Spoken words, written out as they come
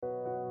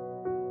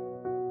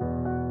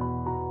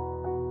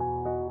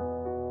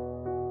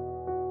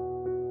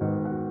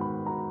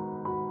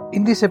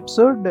In this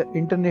episode,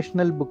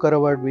 International Booker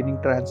Award winning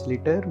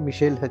translator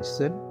Michele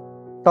Hutchison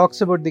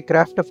talks about the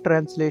craft of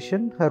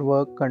translation, her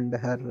work, and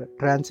her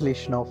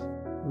translation of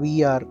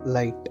We Are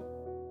Light.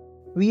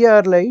 We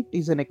Are Light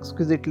is an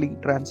exquisitely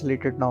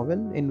translated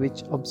novel in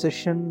which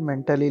obsession,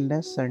 mental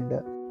illness, and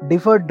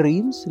deferred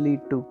dreams lead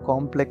to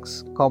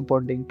complex,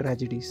 compounding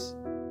tragedies.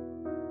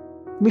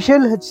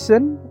 Michele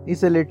Hutchison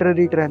is a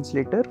literary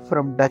translator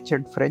from Dutch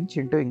and French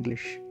into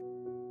English.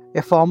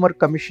 A former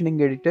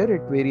commissioning editor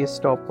at various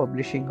top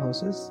publishing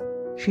houses,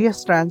 she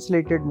has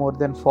translated more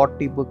than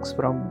 40 books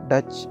from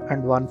Dutch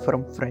and one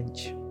from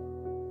French.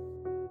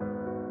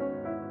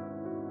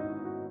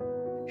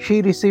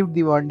 She received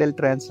the Wandel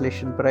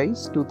Translation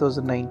Prize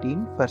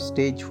 2019 for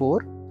Stage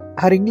 4,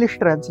 her English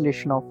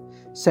translation of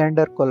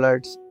Sander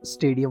Collard's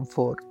Stadium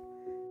 4.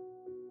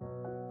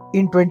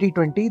 In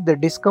 2020, The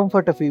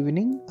Discomfort of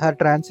Evening, her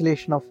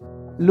translation of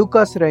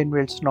Lucas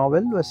Reinfeldt's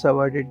novel, was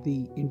awarded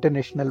the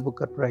International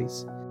Booker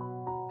Prize.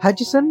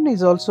 Hutchison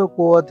is also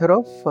co-author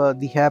of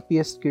The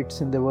Happiest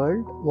Kids in the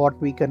World, What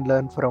We Can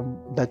Learn from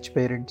Dutch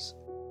Parents.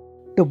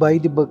 To buy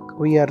the book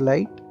We Are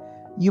Light,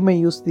 you may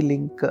use the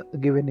link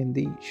given in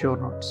the show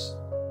notes.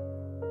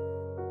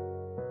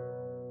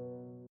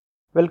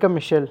 Welcome,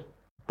 Michele.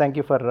 Thank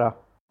you for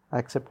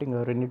accepting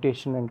our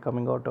invitation and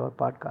coming out to our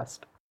podcast.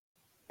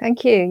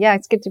 Thank you. Yeah,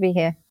 it's good to be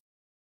here.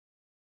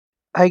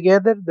 I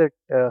gather that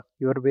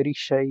you were very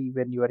shy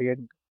when you were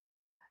young.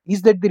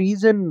 Is that the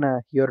reason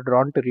you're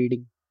drawn to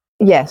reading?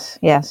 Yes.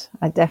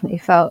 I definitely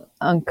felt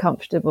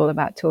uncomfortable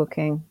about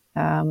talking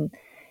and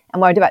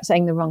worried about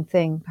saying the wrong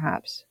thing,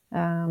 perhaps.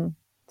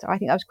 So I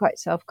think I was quite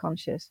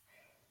self-conscious.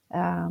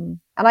 And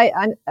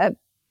I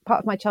part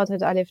of my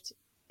childhood, I lived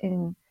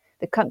in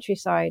the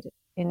countryside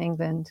in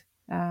England,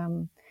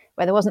 where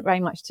there wasn't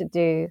very much to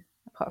do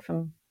apart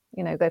from,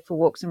 go for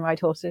walks and ride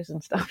horses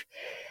and stuff.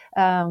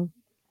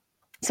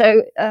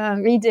 So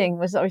reading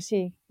was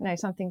obviously,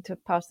 something to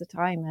pass the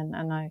time,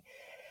 and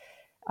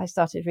I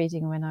started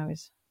reading when I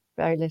was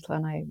very little,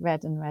 and I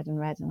read and read and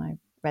read, and I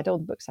read all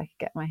the books I could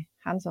get my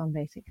hands on,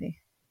 basically.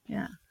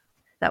 Yeah,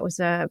 that was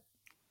a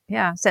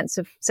sense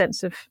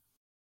of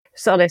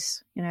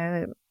solace,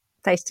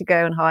 place to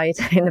go and hide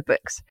in the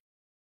books.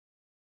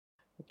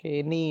 Okay,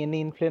 any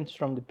influence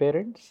from the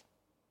parents?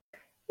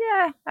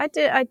 Yeah,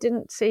 I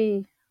didn't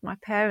see my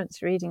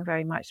parents reading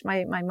very much.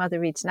 My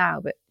mother reads now,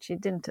 but she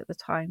didn't at the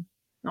time.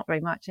 Not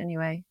very much,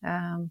 anyway.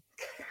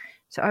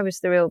 So I was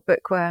the real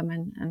bookworm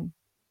and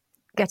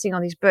getting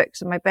all these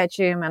books in my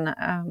bedroom, and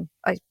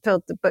I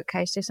filled the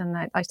bookcases, and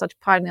I started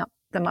piling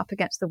them up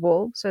against the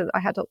wall. So I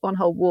had one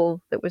whole wall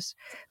that was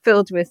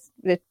filled with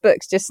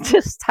books just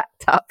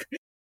stacked up.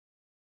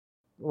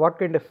 What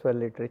kind of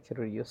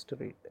literature you used to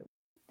read?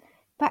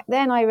 Back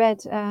then, I read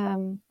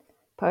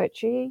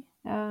poetry.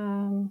 I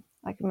can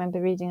remember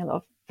reading a lot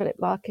of Philip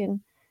Larkin.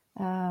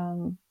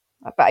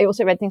 But I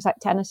also read things like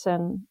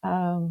Tennyson,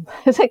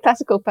 like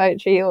classical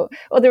poetry, or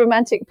the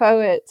Romantic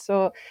poets,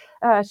 or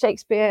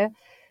Shakespeare.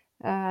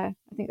 I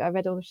think I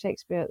read all of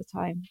Shakespeare at the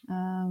time,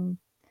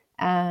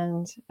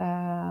 and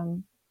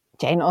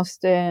Jane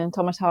Austen,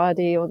 Thomas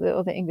Hardy, all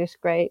the English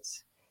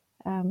greats.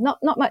 Not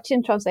much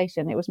in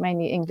translation. It was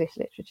mainly English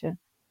literature.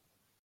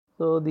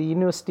 So the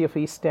University of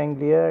East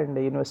Anglia and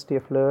the University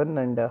of Leuven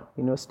and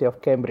University of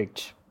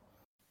Cambridge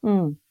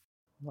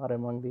are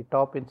among the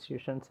top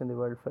institutions in the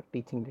world for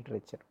teaching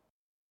literature.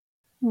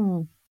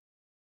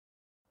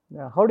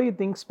 How do you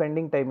think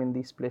spending time in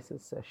these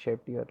places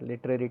shaped your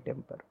literary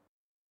temper?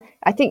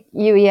 I think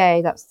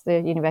UEA, that's the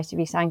University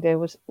of East Anglia,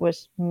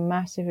 was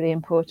massively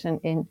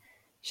important in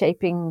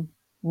shaping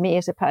me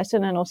as a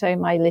person and also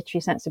my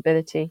literary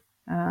sensibility.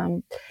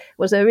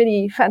 Was a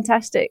really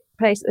fantastic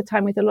place at the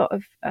time with a lot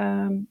of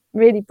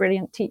really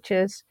brilliant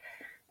teachers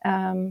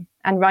and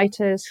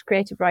writers.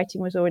 Creative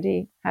writing was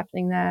already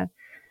happening there.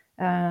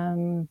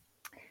 And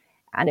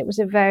it was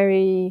a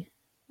very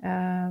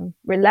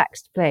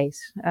relaxed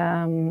place.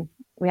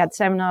 We had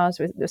seminars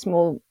with a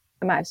small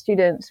amount of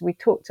students. We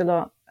talked a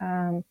lot.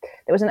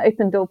 There was an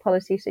open door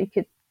policy, so you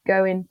could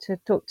go in to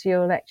talk to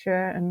your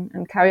lecturer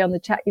and carry on the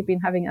chat you've been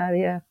having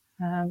earlier.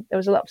 There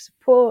was a lot of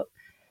support.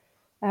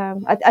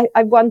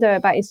 I wonder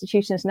about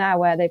institutions now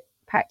where they've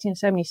packed in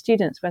so many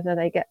students, whether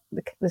they get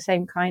the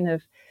same kind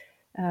of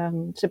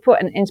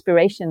support and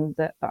inspiration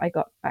that I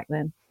got back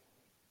then.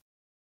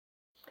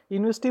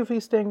 University of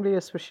East Anglia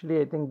especially,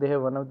 I think they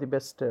have one of the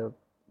best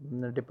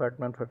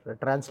department for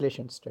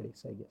translation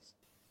studies, I guess.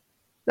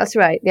 That's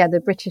right. Yeah, the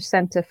British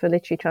Centre for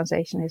Literary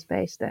Translation is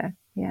based there.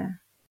 Yeah,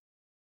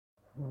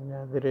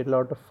 there are a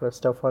lot of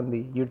stuff on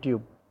the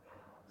YouTube.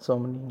 So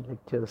many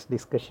lectures,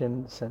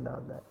 discussions, and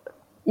all that.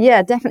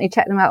 Yeah, definitely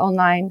check them out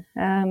online.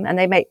 And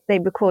they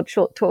record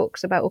short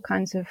talks about all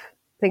kinds of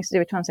things to do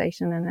with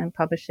translation and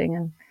publishing,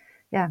 and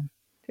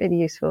really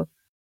useful.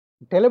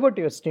 Tell about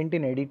your stint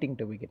in editing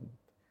to begin with.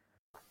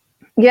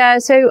 Yeah,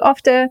 so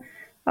after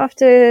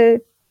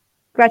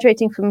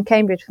graduating from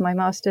Cambridge for my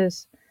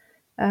master's,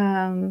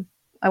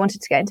 I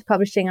wanted to get into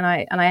publishing, and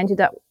I ended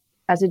up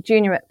as a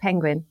junior at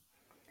Penguin,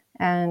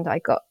 and I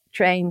got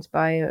trained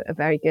by a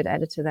very good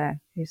editor there,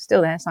 who's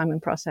still there, Simon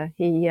Prosser.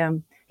 He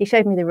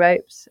showed me the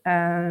ropes,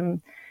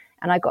 and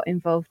I got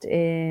involved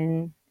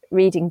in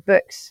reading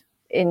books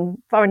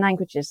in foreign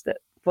languages that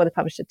for the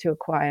publisher to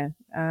acquire,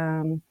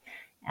 and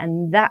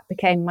that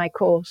became my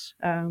course,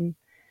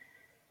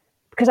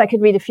 because I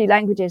could read a few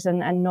languages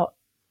and not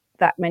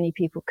that many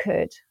people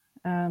could.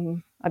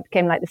 I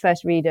became like the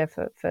first reader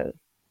for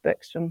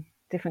books from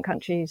different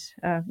countries,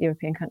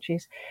 European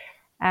countries,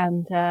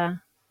 and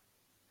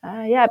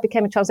I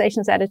became a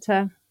translations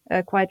editor,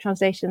 acquired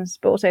translations,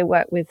 but also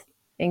worked with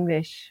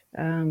English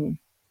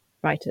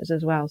writers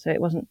as well. So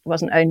it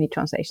wasn't only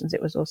translations;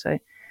 it was also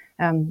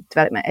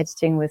development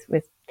editing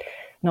with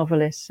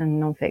novelists and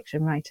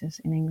non-fiction writers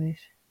in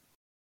English.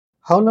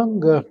 How long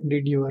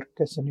did you work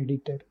as an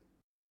editor?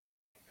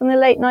 From the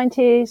late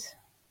 90s,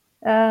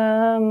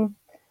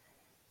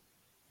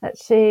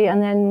 let's see,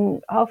 and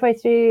then halfway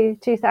through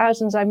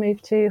 2000s, I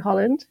moved to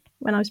Holland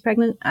when I was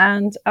pregnant,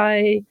 and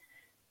I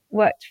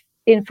worked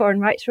in foreign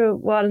rights for a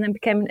while, and then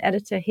became an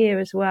editor here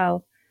as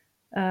well,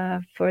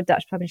 for a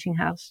Dutch publishing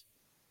house.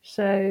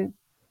 So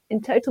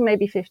in total,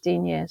 maybe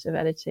 15 years of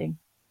editing.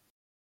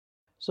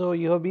 So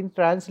you have been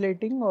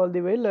translating all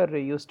the way, or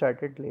you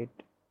started late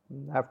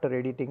after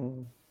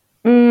editing?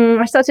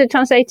 I started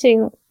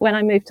translating when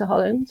I moved to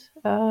Holland.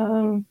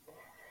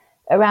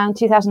 Around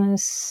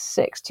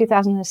 2006,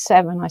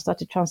 2007, I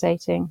started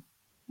translating.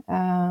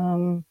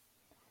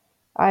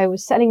 I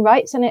was selling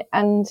rights in it,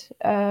 and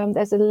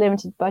there's a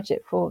limited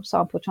budget for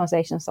sample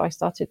translation, so I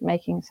started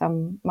making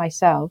some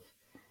myself,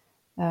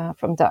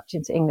 from Dutch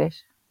into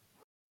English.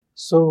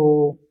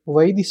 So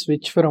why the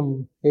switch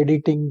from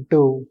editing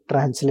to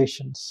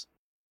translations?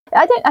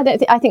 I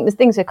think the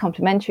things are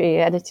complementary.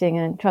 Editing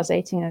and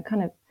translating are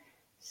kind of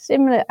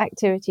similar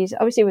activities.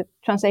 Obviously, with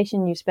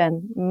translation, you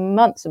spend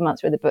months and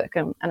months with a book,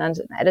 and as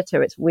an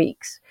editor, it's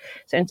weeks.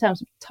 So in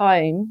terms of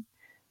time,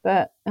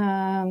 but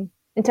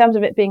in terms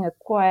of it being a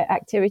quiet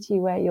activity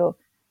where you're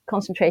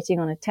concentrating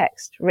on a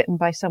text written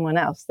by someone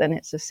else, then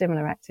it's a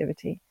similar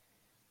activity.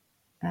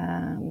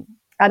 And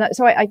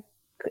so I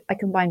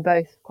combine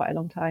both quite a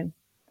long time.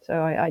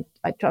 So I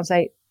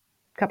translate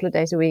a couple of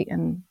days a week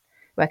and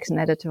work as an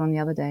editor on the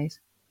other days.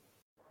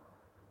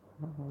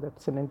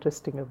 That's an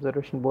interesting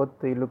observation.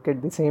 Both you look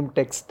at the same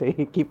text,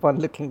 you keep on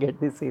looking at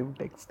the same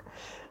text.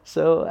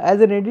 So, as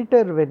an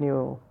editor, when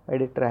you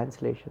edit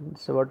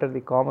translations, what are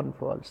the common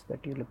faults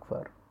that you look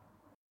for?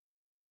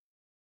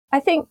 I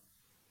think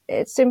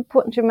it's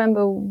important to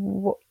remember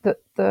that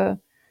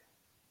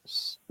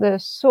the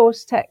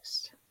source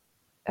text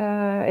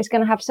is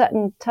going to have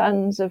certain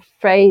turns of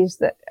phrase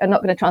that are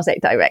not going to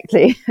translate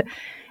directly.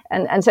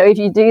 And so if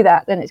you do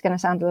that, then it's going to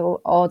sound a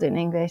little odd in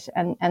English,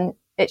 and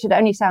it should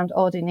only sound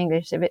odd in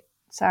English if it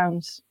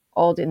sounds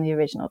odd in the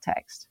original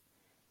text.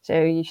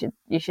 So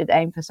you should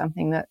aim for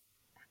something that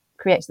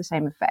creates the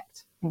same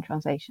effect in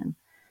translation.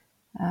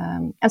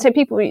 And so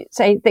people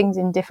say things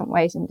in different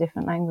ways in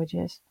different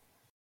languages.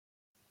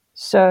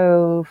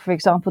 So, for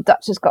example,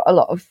 Dutch has got a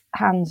lot of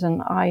hands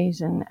and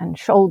eyes and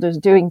shoulders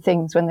doing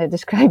things when they're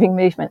describing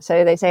movement.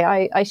 So they say,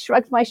 I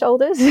shrugged my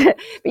shoulders.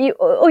 But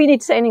all you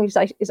need to say in English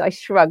is I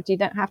shrugged. You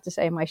don't have to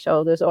say my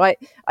shoulders. Or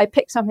I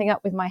picked something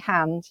up with my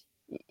hand.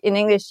 In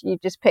English, you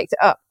just picked it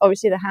up.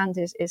 Obviously, the hand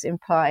is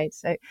implied.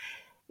 So,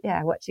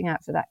 yeah, watching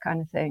out for that kind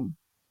of thing.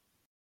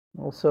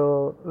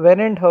 So, when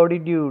and how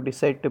did you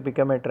decide to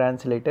become a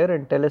translator,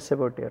 and tell us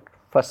about your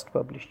first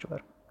published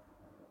work?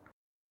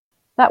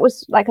 That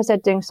was, like I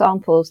said, doing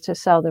samples to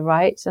sell the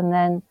rights. And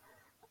then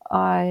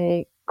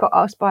I got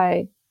asked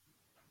by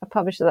a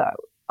publisher that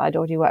I'd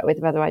already worked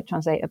with whether I'd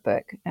translate a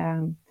book.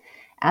 And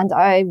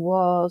I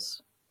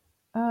was,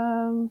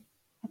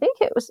 I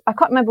think it was, I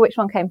can't remember which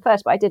one came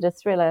first, but I did a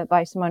thriller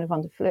by Simone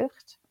van der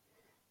Vlucht.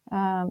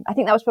 I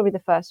think that was probably the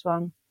first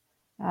one.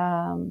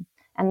 And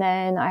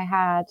then I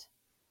had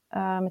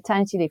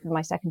maternity leave with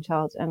my second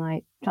child, and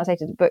I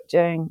translated a book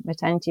during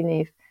maternity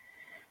leave.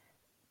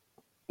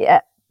 Yeah.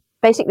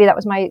 Basically, that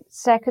was my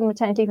second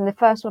maternity leave, and the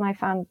first one I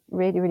found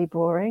really, really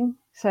boring.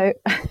 So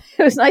it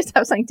was nice to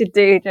have something to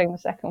do during the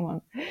second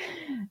one.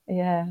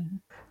 Yeah.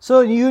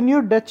 So you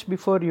knew Dutch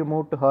before you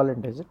moved to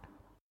Holland, is it?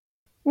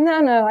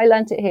 No, I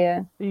learnt it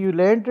here. You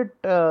learned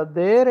it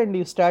there, and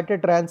you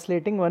started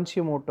translating once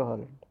you moved to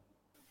Holland.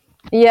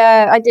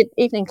 Yeah, I did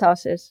evening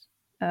classes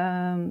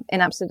in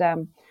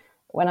Amsterdam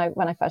when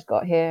I first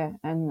got here,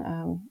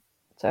 and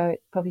so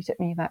it probably took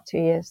me about 2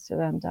 years to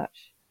learn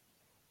Dutch,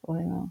 all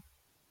in all.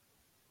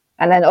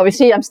 And then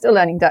obviously I'm still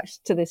learning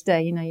Dutch to this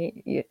day. You know,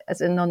 you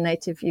as a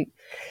non-native,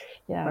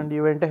 yeah. And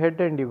you went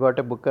ahead and you got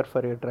a booker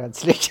for your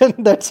translation.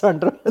 That's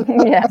wonderful.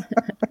 Yeah.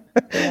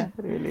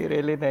 Really,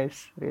 really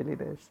nice. Really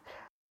nice.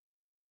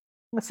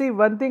 See,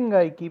 one thing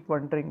I keep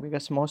wondering,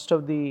 because most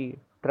of the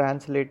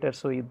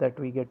translators that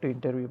we get to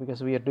interview,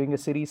 because we are doing a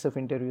series of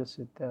interviews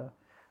with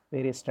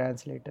various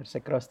translators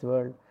across the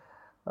world,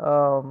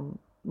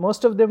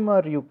 most of them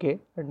are UK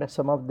and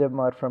some of them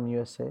are from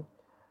USA.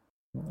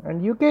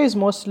 And UK is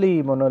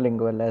mostly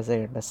monolingual, as I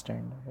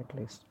understand, at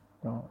least.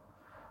 No.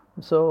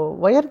 So,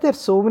 why are there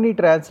so many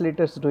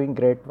translators doing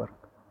great work?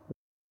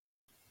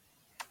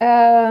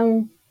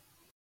 Um,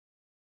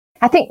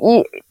 I think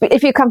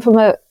if you come from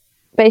a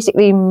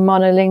basically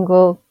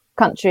monolingual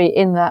country,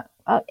 in that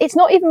it's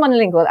not even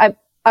monolingual.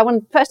 I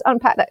want to first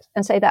unpack that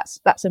and say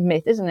that's a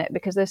myth, isn't it?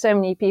 Because there's so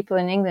many people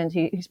in England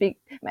who speak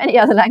many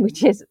other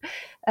languages.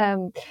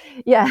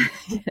 Yeah,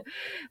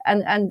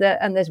 and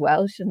there's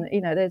Welsh, and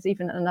there's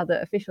even another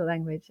official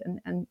language,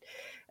 and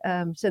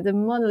so the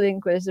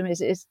monolingualism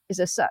is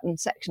a certain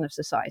section of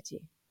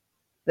society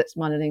that's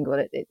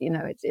monolingual.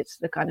 It's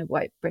the kind of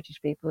white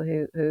British people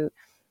who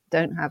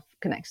don't have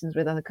connections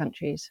with other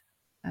countries,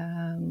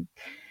 and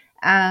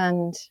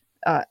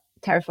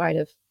terrified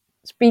of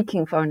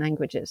speaking foreign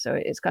languages. So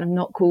it's kind of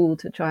not cool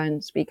to try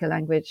and speak a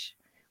language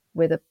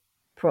with a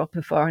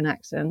proper foreign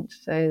accent.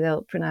 So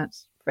they'll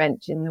pronounce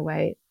French in the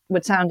way it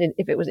would sound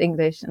if it was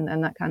English, and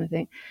that kind of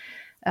thing.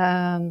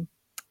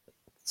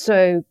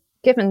 So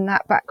given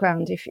that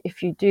background,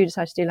 if you do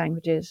decide to do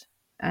languages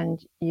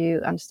and you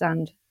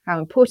understand how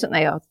important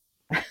they are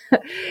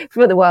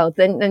for the world,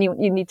 then you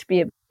need to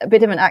be a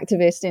bit of an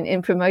activist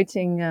in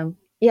promoting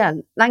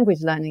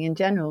language learning in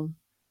general,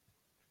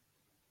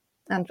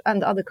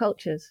 and other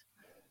cultures.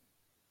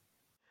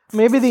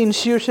 Maybe the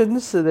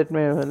institutions that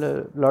may have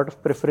a lot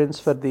of preference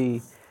for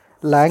the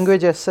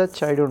language as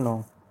such. I don't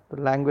know. The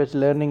language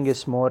learning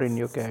is more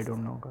in UK. I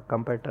don't know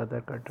compared to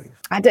other countries.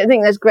 I don't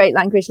think there's great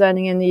language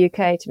learning in the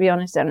UK, to be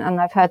honest, and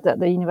I've heard that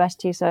the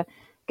universities are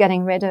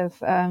getting rid of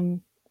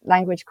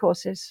language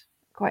courses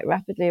quite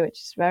rapidly, which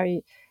is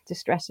very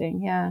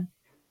distressing. Yeah,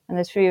 and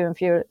there's fewer and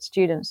fewer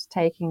students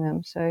taking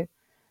them, so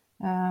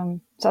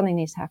something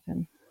needs to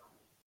happen.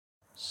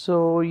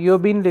 So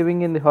you've been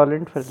living in the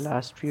Holland for the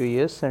last few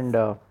years, and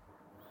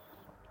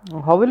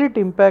how will it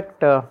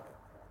impact a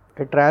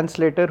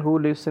translator who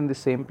lives in the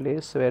same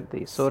place where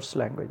the source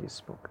language is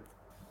spoken?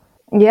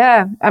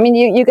 Yeah, I mean,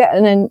 you get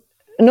an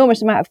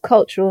enormous amount of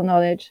cultural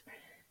knowledge,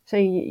 so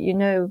you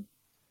know,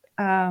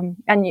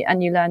 and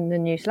you learn the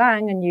new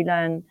slang, and you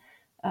learn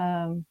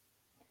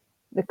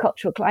the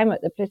cultural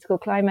climate, the political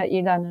climate.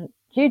 You learn a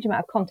huge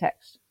amount of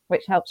context,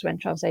 which helps when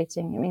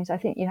translating. It means I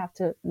think you have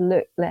to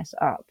look less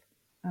up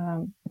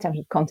in terms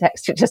of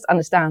context to just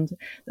understand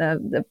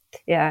the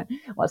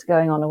what's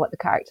going on or what the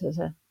characters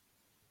are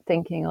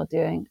thinking or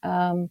doing.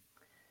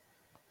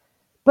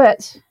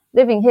 But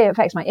living here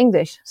affects my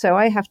English, so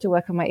I have to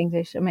work on my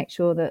English and make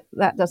sure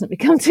that doesn't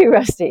become too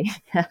rusty.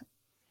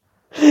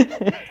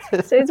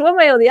 So it's one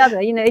way or the other.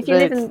 If you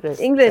live in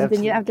England,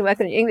 then you have to work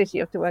on your English,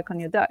 you have to work on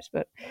your Dutch.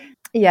 But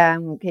yeah,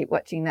 and we'll keep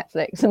watching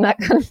Netflix and that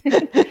kind of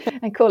thing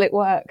and call it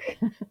work.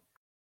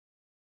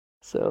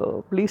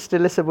 So please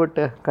tell us about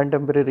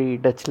contemporary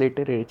Dutch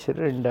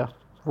literature and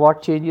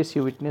what changes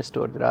you witnessed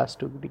over the last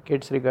 2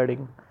 decades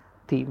regarding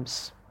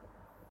themes.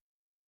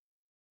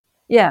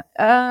 Yeah,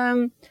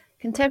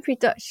 contemporary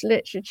Dutch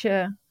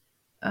literature.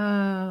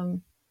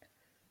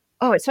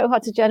 It's so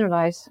hard to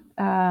generalize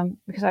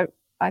because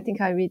I think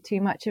I read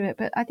too much of it.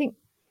 But I think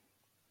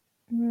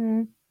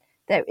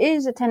there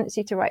is a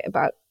tendency to write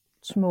about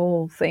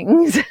small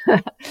things.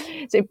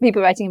 So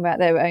people writing about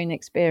their own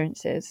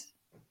experiences,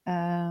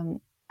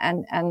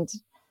 and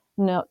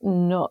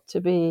not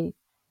to be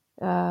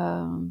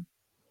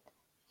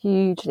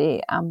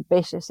hugely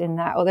ambitious in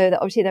that. Although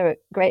obviously there are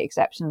great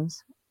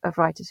exceptions of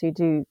writers who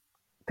do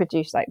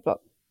produce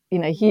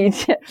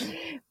huge,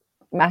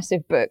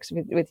 massive books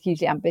with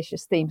hugely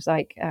ambitious themes,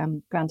 like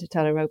Grand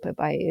Hotel Europa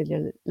by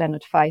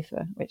Leonard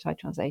Pfeiffer, which I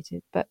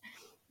translated. But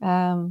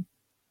I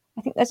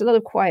think there's a lot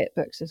of quiet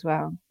books as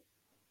well.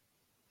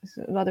 There's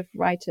a lot of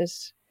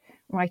writers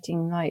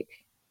writing like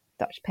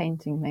Dutch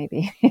painting,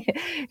 maybe.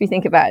 If you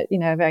think about,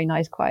 a very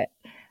nice quiet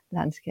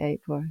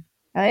landscape. Or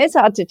it's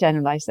hard to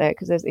generalize there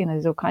because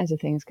there's all kinds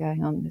of things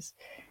going on.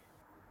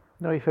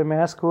 Now, if I may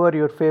ask, who are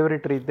your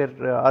favorite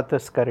reader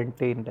authors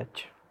currently in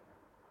Dutch?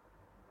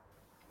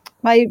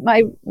 My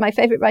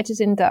favorite writers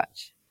in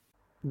Dutch.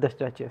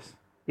 Dutch, yes.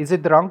 Is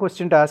it the wrong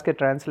question to ask a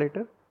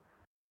translator?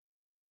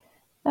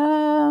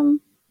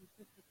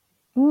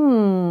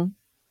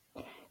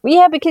 Well,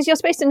 yeah, because you're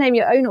supposed to name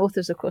your own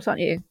authors, of course,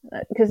 aren't you?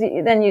 Because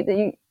then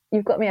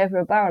you've got me over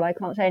a barrel. I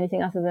can't say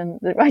anything other than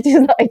the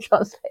writers that I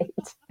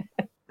translate.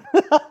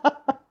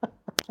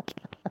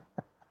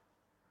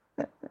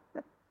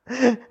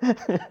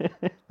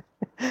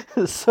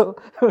 So,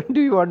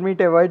 do you want me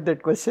to avoid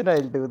that question?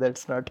 I'll do.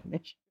 That's not an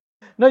issue.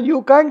 No,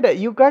 you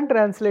can't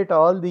translate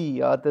all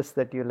the authors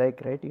that you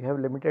like, right? You have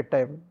limited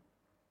time.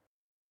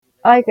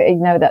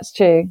 That's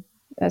true.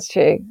 That's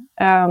true.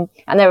 And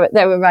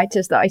there were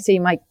writers that I see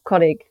my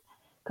colleagues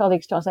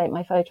translate,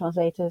 my fellow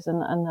translators,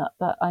 and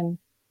that I'm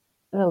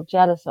a little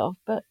jealous of,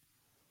 but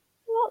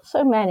not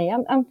so many.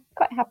 I'm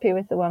quite happy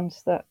with the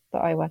ones that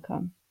I work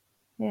on.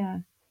 Yeah.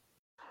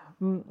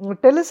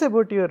 Tell us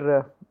about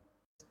your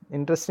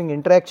interesting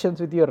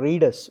interactions with your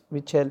readers,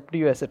 which helped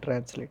you as a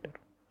translator.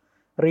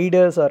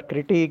 Readers or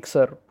critics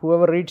or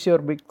whoever reads your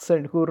books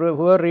and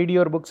whoever read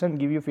your books and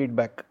give you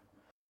feedback.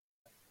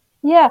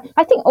 Yeah,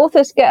 I think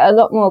authors get a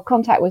lot more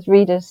contact with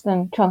readers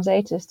than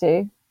translators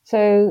do.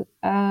 So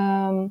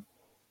I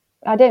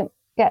don't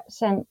get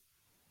sent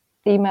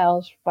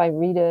emails by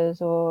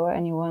readers or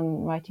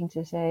anyone writing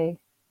to say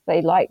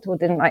they liked or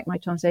didn't like my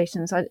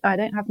translations. I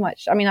don't have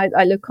much. I mean, I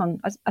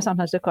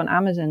sometimes look on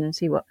Amazon and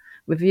see what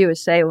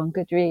reviewers say on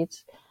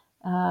Goodreads.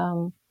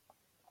 And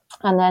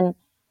then,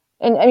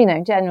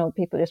 in general,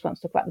 people just want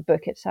to talk about the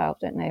book itself,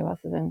 don't they, rather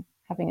than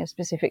having a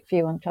specific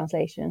view on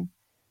translation.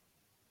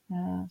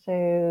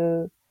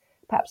 So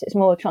perhaps it's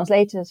more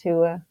translators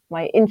who are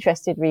my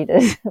interested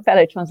readers,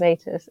 fellow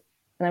translators,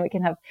 and then we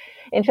can have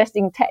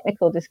interesting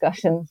technical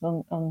discussions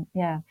on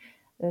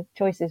the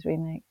choices we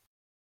make.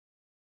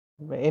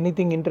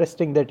 Anything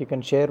interesting that you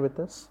can share with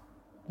us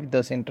with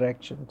those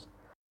interactions?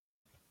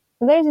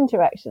 Those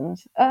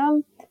interactions,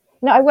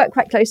 I work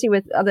quite closely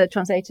with other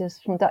translators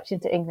from Dutch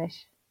into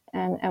English,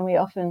 and we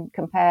often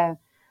compare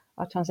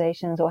our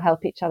translations or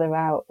help each other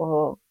out,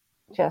 or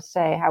just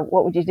say,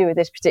 what would you do with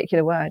this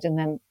particular word? And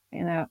then,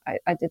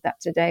 I did that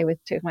today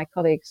with two of my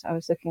colleagues. I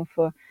was looking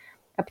for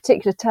a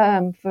particular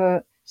term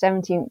for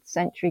 17th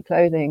century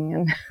clothing,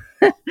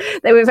 and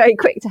they were very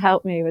quick to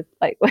help me with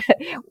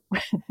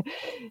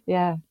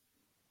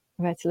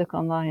where to look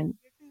online.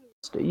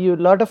 You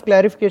lot of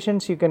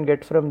clarifications you can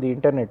get from the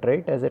internet,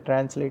 right? As a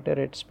translator,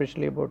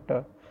 especially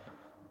about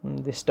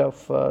this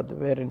stuff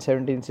where in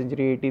 17th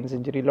century, 18th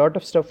century, lot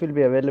of stuff will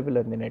be available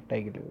on the net,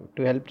 I believe,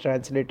 to help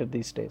translator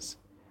these days.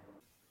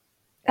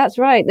 That's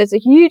right. There's a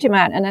huge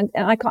amount, and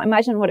I can't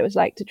imagine what it was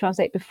like to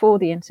translate before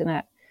the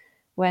internet,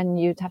 when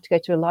you'd have to go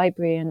to a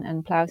library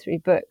and plow through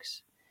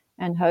books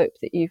and hope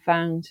that you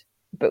found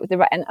a book with the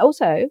right. And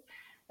also,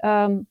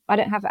 I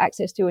don't have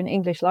access to an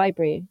English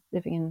library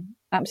living in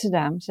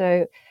Amsterdam,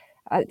 so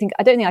I don't think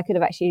I could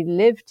have actually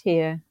lived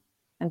here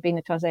and been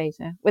a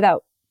translator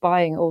without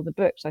buying all the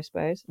books, I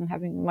suppose, and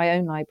having my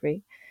own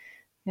library.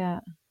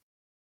 Yeah.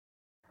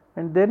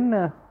 And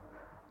then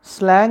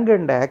slang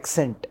and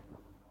accent,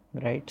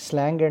 right?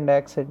 Slang and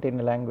accent in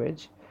a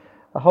language.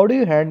 How do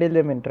you handle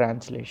them in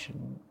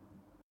translation?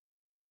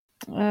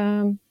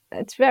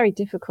 It's very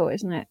difficult,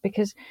 isn't it?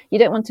 Because you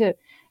don't want to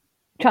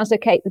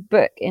translocate the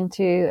book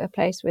into a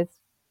place with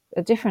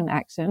a different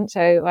accent.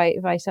 So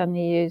if I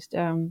suddenly used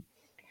a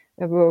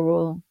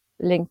rural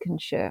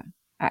Lincolnshire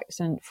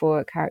accent for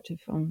a character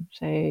from,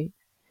 say,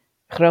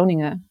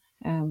 Groningen,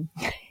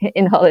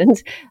 in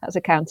Holland, that's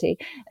a county,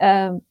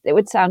 it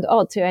would sound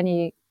odd to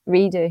any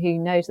reader who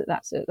knows that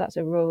that's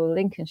a rural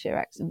Lincolnshire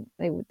accent.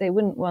 They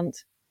wouldn't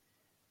want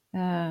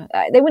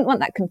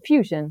that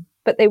confusion,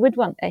 but they would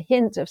want a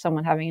hint of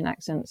someone having an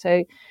accent.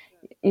 So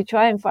you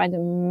try and find a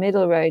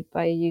middle road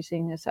by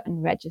using a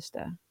certain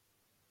register,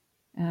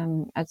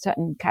 a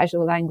certain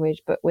casual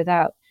language, but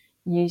without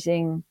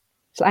using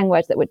slang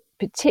words that would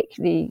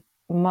particularly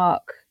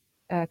mark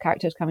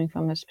characters coming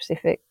from a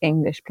specific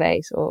English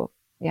place, or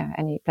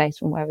any place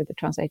from wherever the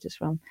translator's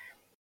from.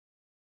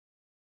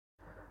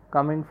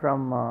 Coming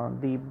from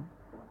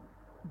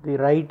the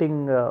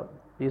writing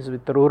is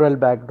with rural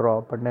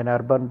backdrop and an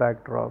urban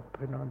backdrop,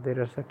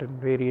 there are certain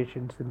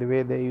variations in the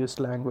way they use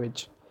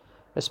language,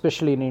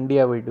 especially in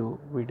India. We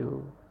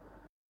do.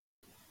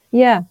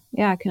 Yeah,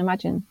 I can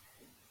imagine.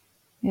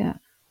 Yeah,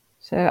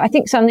 so I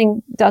think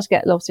something does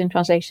get lost in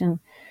translation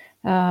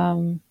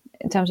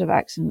in terms of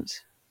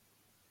accents.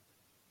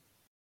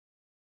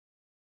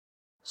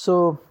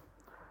 So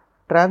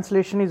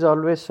translation is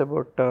always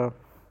about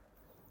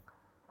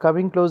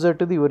coming closer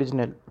to the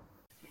original.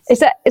 Is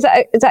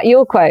that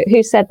your quote?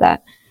 Who said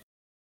that?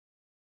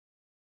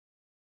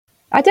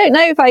 I don't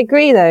know if I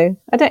agree, though.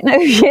 I don't know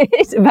if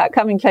it's about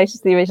coming closer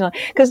to the original,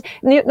 because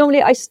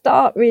normally I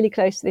start really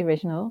close to the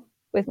original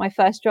with my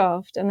first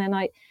draft, and then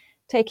I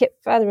take it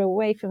further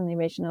away from the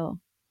original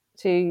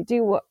to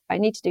do what I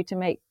need to do to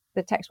make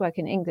the text work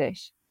in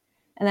English.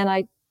 And then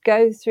I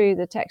go through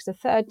the text a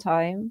third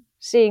time,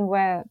 seeing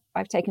where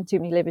I've taken too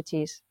many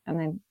liberties,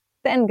 and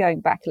then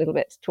going back a little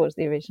bit towards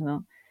the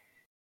original.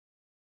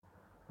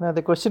 Now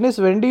the question is,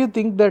 when do you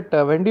think that,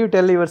 when do you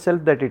tell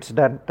yourself that it's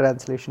done,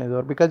 translation is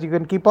over? Because you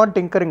can keep on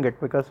tinkering it,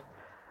 because...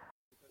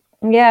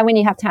 Yeah, when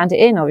you have to hand it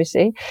in,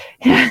 obviously.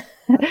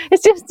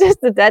 It's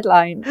just the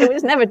deadline. It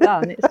was never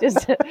done. It's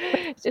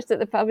just that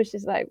the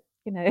publisher's like,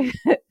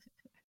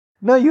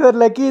 No, you are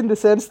lucky in the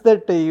sense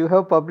that you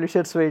have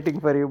publishers waiting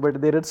for you, but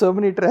there are so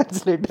many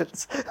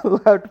translators who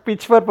have to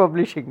pitch for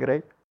publishing,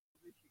 right?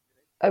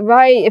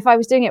 Right. If I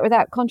was doing it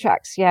without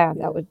contracts,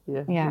 that would,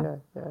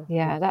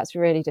 that's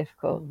really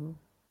difficult. Mm-hmm.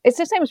 It's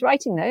the same as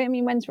writing, though. I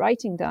mean, when's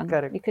writing done?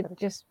 Correct. You could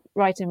just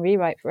write and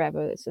rewrite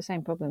forever. It's the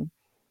same problem.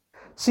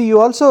 See, you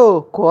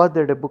also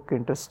co-authored a book,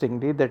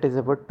 interestingly, that is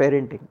about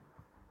parenting,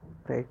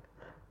 right?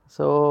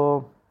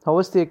 So, how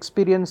was the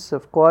experience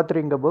of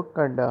co-authoring a book,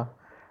 and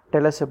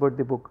tell us about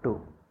the book too.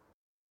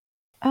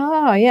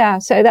 Oh, yeah.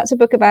 So that's a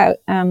book about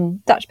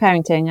Dutch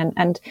parenting,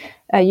 and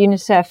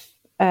UNICEF.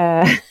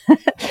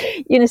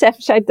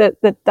 UNICEF showed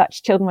that the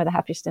Dutch children were the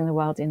happiest in the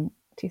world in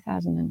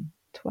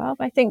 2012,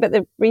 I think. But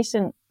the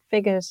recent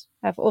figures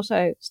have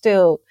also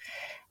still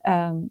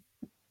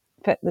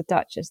put the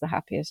Dutch as the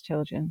happiest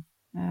children.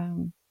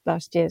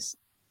 Last year's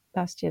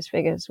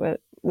figures were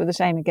the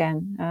same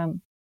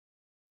again.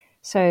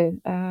 So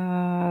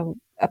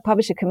a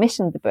publisher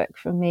commissioned the book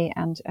from me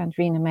and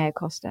Rena Mayer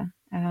Costa.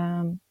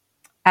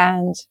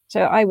 And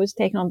so I was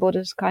taken on board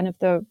as kind of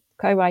the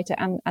co-writer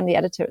and the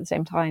editor at the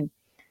same time.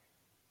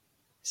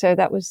 So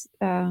that was,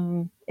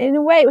 in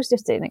a way, it was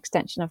just an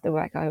extension of the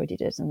work I already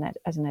did as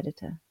an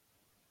editor.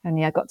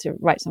 Only I got to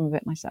write some of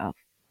it myself.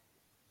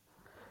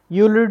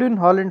 You lived in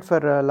Holland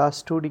for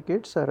last 2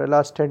 decades or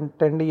last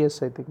 10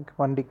 years, I think.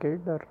 1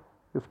 decade or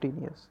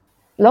 15 years?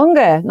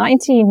 Longer,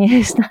 19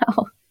 years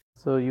now.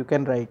 So you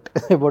can write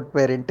about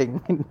parenting.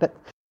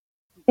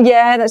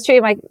 Yeah, that's true.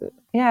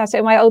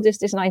 So my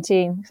oldest is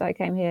 19, so I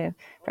came here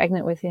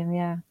pregnant with him,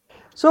 yeah.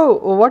 So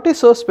what is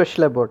so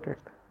special about it?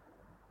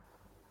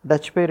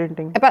 Dutch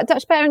parenting? About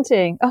Dutch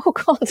parenting? Oh,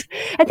 God.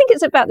 I think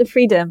it's about the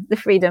freedom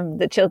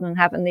that children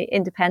have and the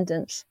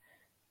independence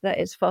that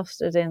is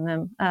fostered in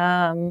them.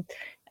 And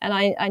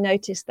I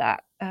noticed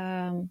that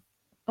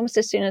almost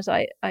as soon as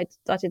I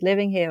started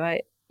living here,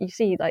 you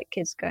see like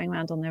kids going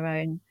around on their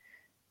own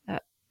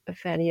at a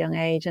fairly young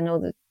age,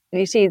 and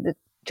you see the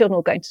children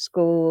all going to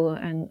school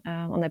and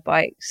on their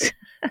bikes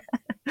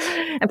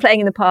and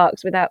playing in the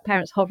parks without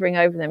parents hovering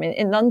over them.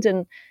 In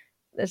London,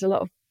 there's a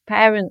lot of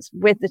parents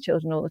with the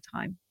children all the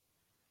time.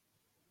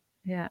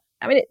 Yeah,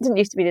 I mean, it didn't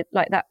used to be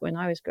like that when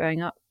I was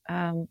growing up,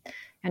 and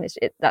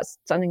that's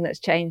something that's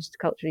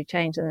culturally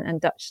changed, and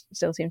Dutch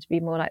still seems to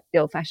be more like the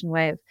old-fashioned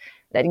way of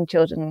letting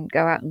children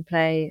go out and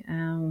play,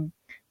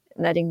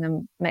 letting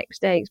them make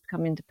mistakes,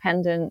 become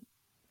independent,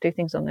 do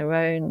things on their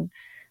own.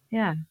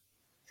 Yeah,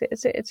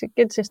 it's a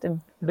good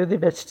system. Do the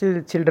Dutch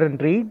children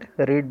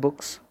read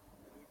books?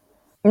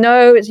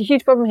 No, it's a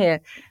huge problem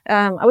here.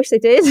 I wish they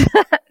did.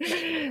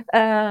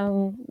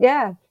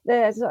 Yeah,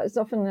 it's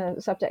often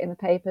a subject in the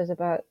papers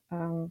about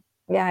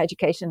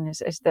education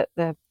is that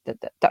the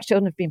Dutch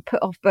children have been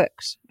put off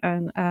books,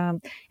 and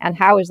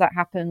how has that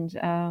happened?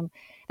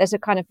 There's a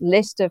kind of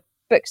list of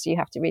books you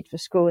have to read for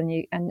school,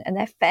 and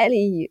they're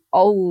fairly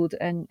old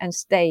and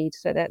staid,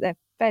 so they're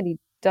fairly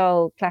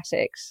dull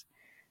classics.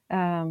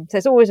 So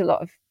there's always a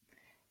lot of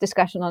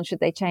discussion on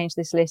should they change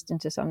this list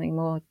into something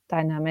more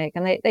dynamic,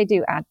 and they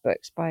do add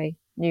books by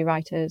new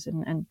writers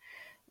and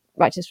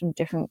writers from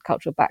different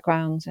cultural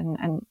backgrounds,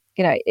 and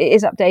it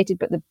is updated,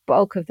 but the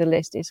bulk of the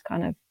list is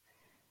kind of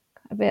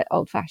a bit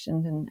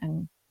old-fashioned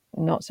and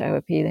not so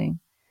appealing.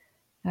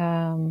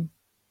 But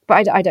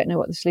I don't know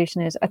what the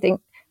solution is. I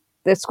think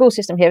the school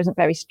system here isn't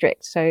very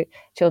strict, so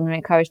children are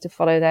encouraged to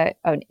follow their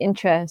own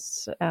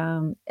interests,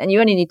 and you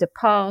only need to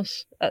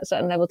pass at a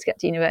certain level to get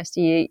to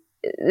university.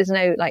 There's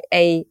no like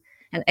an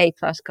A+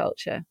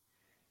 culture.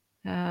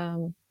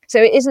 So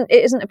it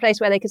isn't a place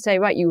where they could say,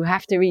 right, you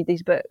have to read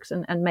these books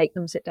and make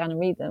them sit down and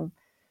read them.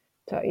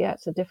 So yeah,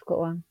 it's a difficult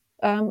one.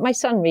 My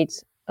son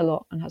reads a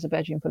lot and has a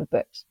bedroom full of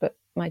books, but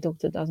my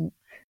daughter doesn't.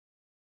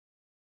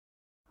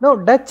 No,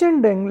 Dutch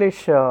and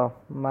English. I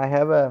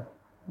have a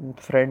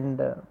friend,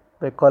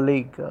 a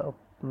colleague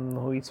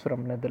who is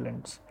from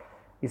Netherlands.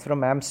 He's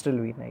from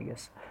Amstelveen, I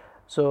guess.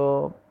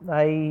 So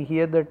I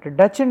hear that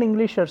Dutch and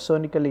English are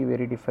sonically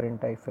very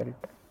different, I felt.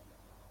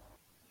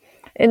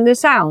 In the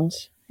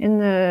sounds,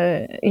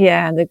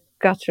 the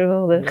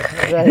guttural,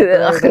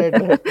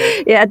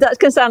 Right. Yeah, Dutch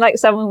can sound like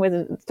someone with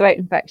a throat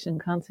infection,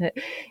 can't it?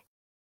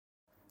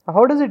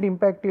 How does it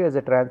impact you as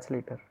a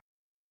translator?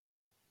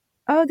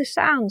 Oh, the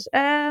sounds.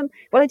 Well,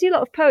 I do a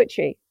lot of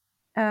poetry,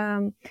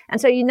 and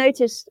so you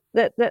notice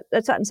that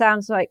certain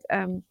sounds like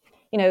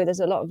there's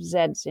a lot of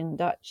Z's in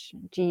Dutch,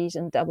 G's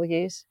and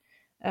W's,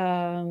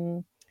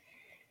 and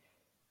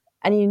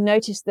you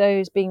notice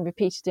those being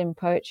repeated in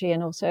poetry,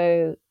 and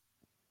also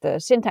the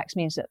syntax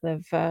means that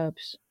the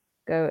verbs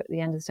go at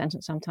the end of the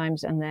sentence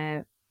sometimes, and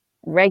they're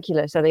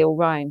regular, so they all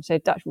rhyme. So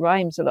Dutch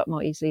rhymes a lot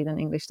more easily than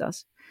English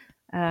does.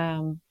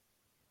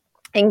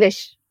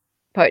 English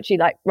poetry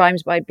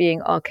rhymes by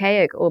being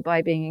archaic or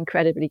by being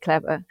incredibly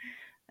clever.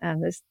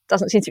 There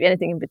doesn't seem to be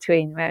anything in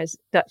between, whereas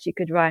Dutch you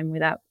could rhyme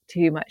without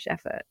too much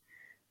effort.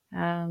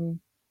 And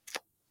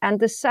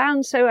the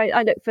sounds, so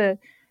I look for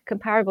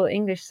comparable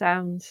English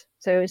sounds.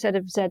 So instead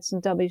of Z's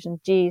and W's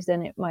and G's,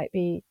 then it might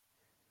be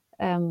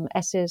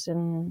S's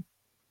and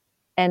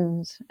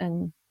N's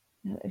and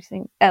I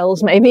think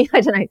L's maybe.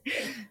 I don't know.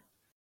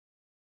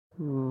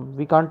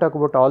 We can't talk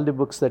about all the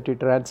books that you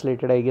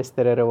translated. I guess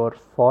there are over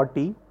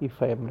 40,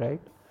 if I am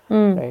right.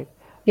 Right.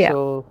 Yeah.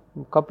 So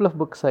a couple of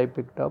books I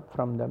picked up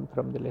from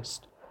the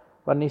list.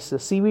 One is the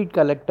Seaweed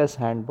Collector's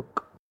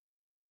Handbook.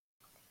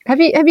 Have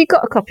you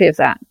got a copy of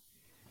that?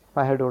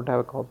 I don't have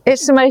a copy.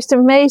 It's the most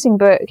amazing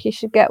book. You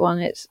should get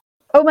one.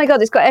 Oh my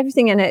God, it's got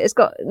everything in it. It's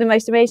got the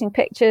most amazing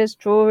pictures,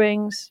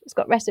 drawings. It's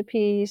got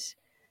recipes,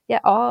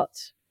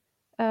 art,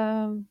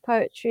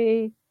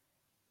 poetry.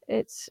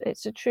 It's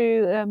a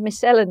true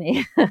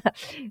miscellany,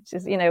 which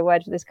is a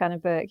word for this kind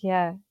of book.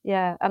 Yeah,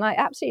 and I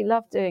absolutely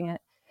love doing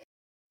it.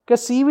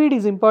 Because seaweed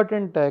is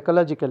important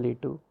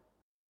ecologically too.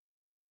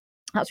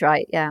 That's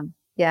right. Yeah.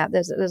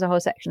 There's a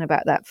whole section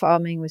about that,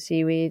 farming with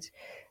seaweed.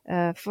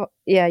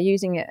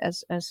 Using it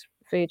as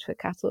food for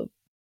cattle.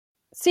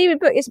 Seaweed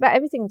book is about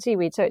everything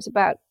seaweed. So it's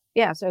about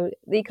the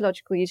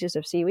ecological uses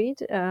of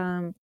seaweed.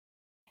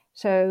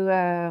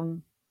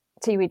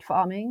 seaweed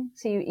farming,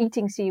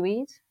 eating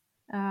seaweed,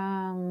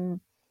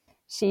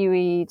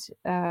 seaweed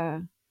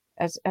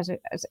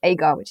as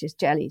agar, which is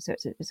jelly, so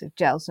it's a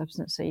gel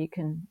substance, so you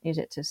can use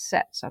it to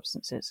set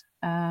substances.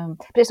 But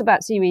it's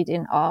about seaweed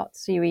in art,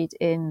 seaweed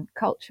in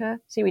culture,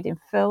 seaweed in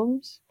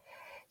films,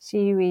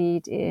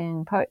 seaweed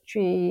in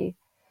poetry,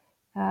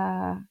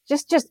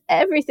 just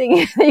everything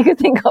you could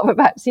think of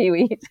about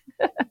seaweed.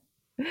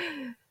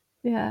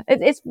 Yeah,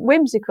 it's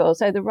whimsical.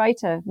 So the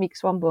writer Mieke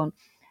Swanborn,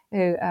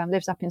 who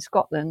lives up in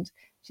Scotland,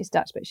 she's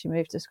Dutch, but she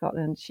moved to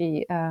Scotland.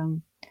 She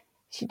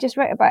just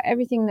wrote about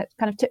everything that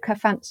kind of took her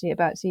fancy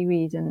about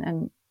seaweed,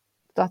 and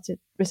started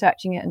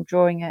researching it and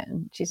drawing it.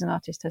 And she's an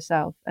artist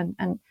herself,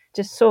 and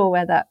just saw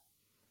where that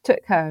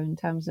took her in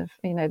terms of,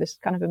 you know, this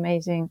kind of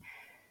amazing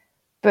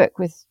book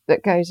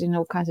that goes in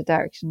all kinds of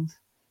directions.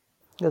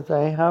 Yes,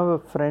 I have a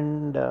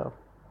friend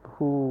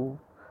who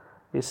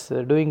is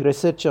doing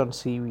research on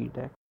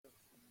seaweed.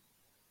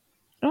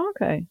 Oh,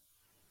 okay,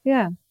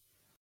 yeah.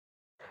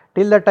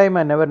 Till that time,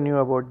 I never knew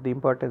about the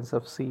importance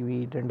of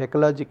seaweed and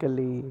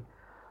ecologically,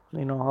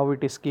 how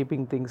it is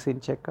keeping things in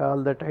check.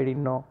 All that I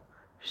didn't know.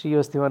 She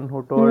was the one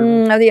who told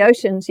me. Oh, the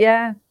oceans,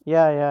 yeah.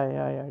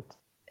 Yeah.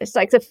 It's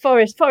like the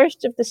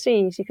forest of the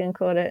seas, you can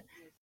call it.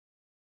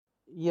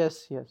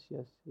 Yes.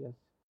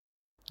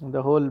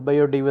 The whole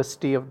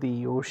biodiversity of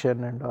the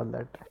ocean and all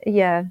that.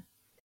 Yeah.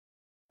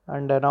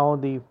 And now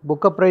the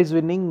Booker Prize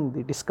winning,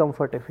 the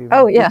discomfort of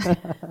Oh, yeah.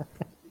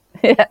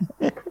 Yeah.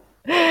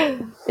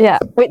 Yeah,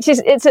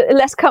 it's a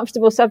less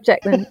comfortable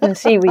subject than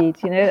seaweed,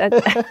 you know.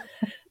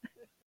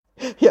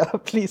 Yeah,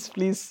 please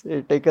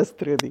take us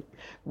through the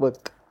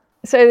book.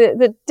 So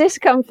the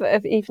discomfort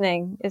of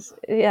evening is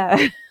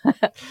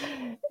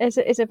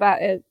is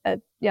about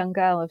a young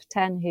girl of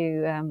 10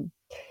 who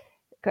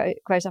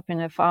grows up in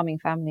a farming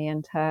family,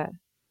 and her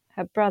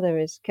brother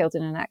is killed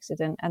in an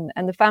accident,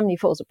 and the family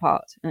falls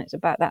apart, and it's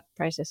about that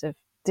process of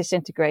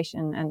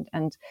disintegration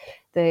and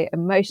the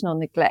emotional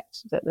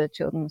neglect that the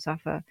children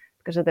suffer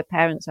because of their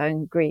parents'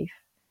 own grief.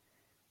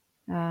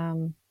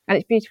 And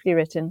it's beautifully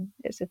written.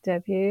 It's a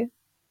debut.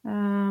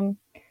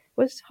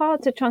 Was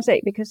hard to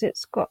translate because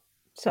it's got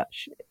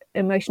such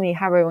emotionally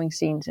harrowing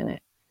scenes in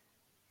it.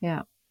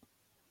 Yeah.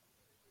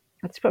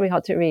 It's probably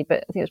hard to read,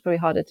 but I think it's probably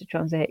harder to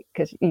translate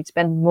because you'd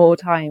spend more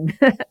time,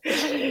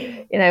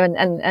 you know,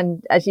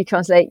 and as you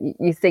translate,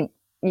 you think,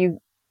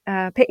 you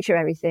picture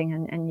everything,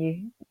 and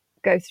you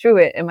go through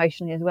it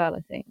emotionally as well,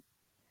 I think,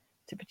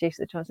 to produce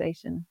the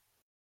translation.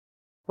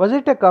 Was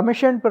it a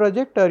commissioned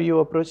project, or you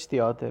approached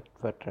the author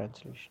for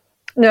translation?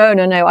 No.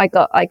 I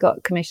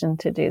got commissioned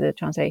to do the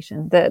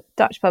translation. The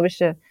Dutch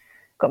publisher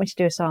got me to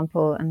do a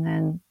sample, and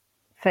then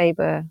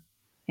Faber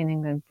in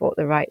England bought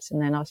the rights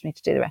and then asked me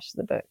to do the rest of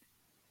the book.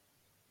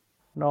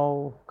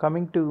 Now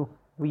coming to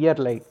We Are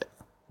Light.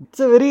 It's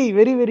a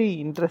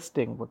very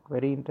interesting book.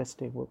 Very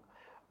interesting book.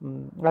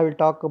 I will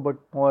talk about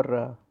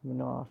more,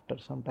 after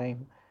some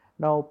time.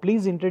 Now,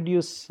 please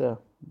introduce the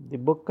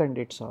book and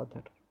its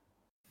author.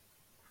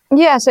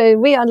 Yeah, so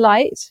We Are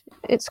Light.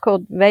 It's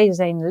called Wij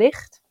zijn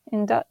licht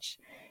in Dutch,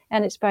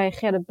 and it's by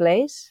Gerda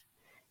Blaze,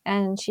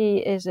 and she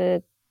is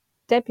a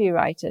debut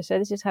writer. So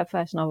this is her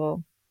first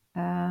novel.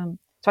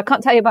 So I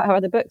can't tell you about her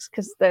other books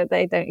because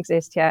they don't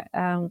exist yet.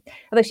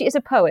 Although she is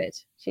a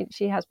poet,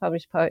 she has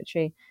published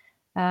poetry,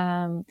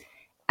 and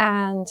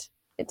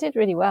it did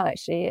really well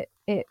actually.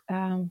 It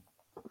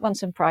won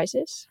some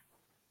prizes,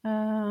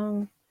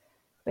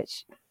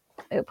 which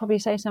it'll probably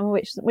say some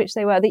which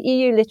they were: the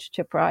EU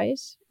Literature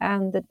Prize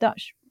and the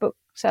Dutch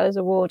Booksellers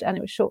Award, and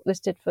it was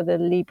shortlisted for the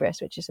Libris,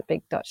 which is a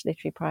big Dutch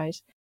literary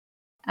prize.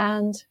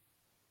 And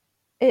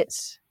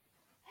it's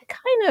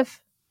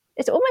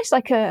it's almost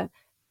like a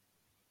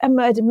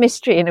murder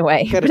mystery in a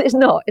way, but it's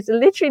not. It's a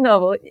literary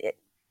novel.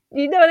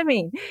 You know what I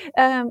mean?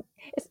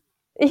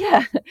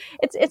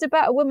 It's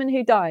about a woman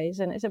who dies,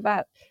 and it's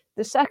about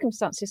the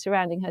circumstances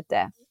surrounding her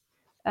death.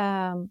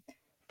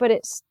 But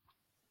it's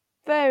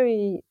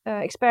very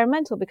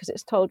experimental because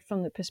it's told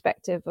from the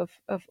perspective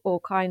of all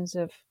kinds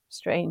of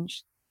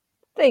strange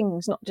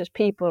things, not just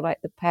people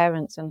like the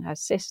parents and her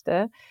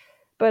sister,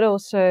 but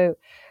also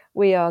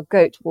we are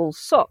goat wool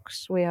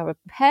socks, we are a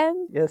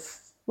pen,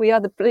 yes, we are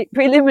the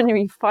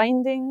preliminary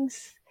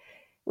findings,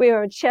 we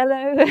are a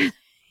cello.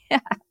 Yeah.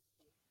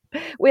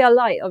 We are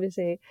light,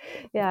 obviously.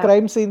 Yeah. The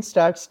crime scene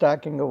starts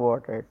talking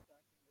about it.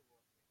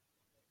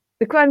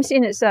 The crime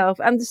scene itself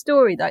and the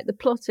story, like the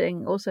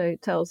plotting, also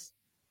tells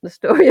the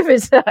story of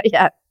itself.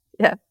 Yeah.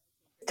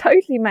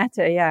 Totally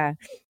meta, yeah.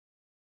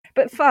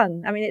 But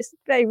fun. I mean, it's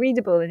very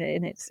readable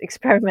in its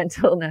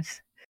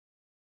experimentalness.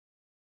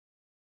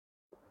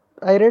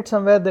 I read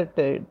somewhere that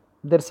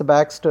there's a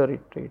backstory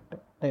to it.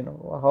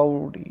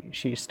 How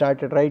she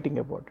started writing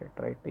about it,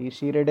 right?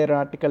 She read an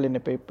article in a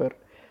paper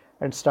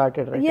and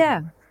started writing.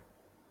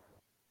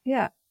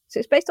 Yeah. So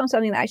it's based on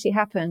something that actually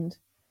happened.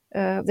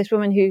 This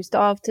woman who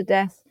starved to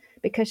death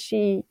because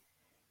she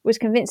was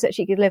convinced that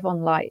she could live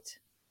on light.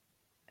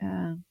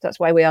 That's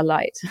why we are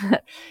light.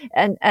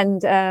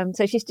 and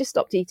so she's just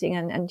stopped eating,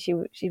 and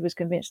she was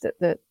convinced that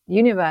the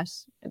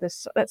universe,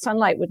 that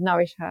sunlight would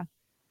nourish her.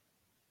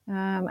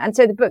 And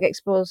so the book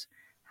explores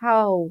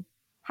how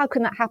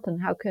can that happen?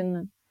 How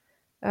can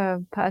a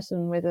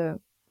person with a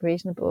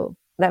reasonable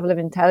level of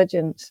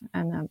intelligence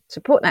and a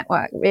support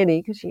network,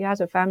 really, because she has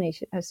a family,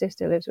 her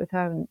sister lives with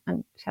her,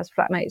 and she has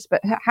flatmates,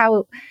 but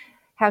how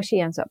she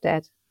ends up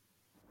dead.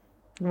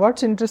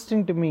 What's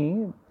interesting to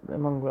me,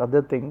 among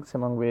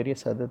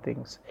various other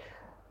things,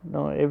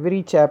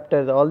 every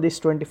chapter, all these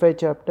 25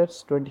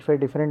 chapters, 25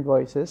 different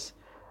voices,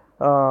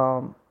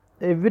 um,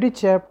 every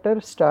chapter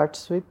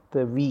starts with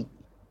the we,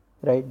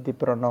 right? The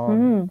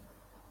pronoun.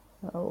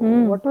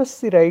 What was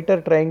the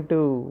writer trying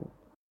to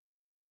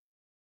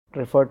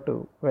refer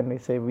to when we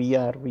say we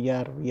are, we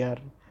are, we are?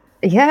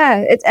 Yeah,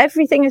 it's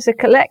everything is a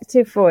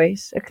collective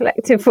voice,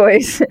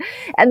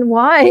 and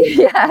why?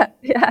 Yeah.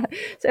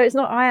 So it's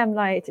not I am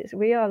light; it's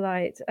we are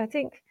light. I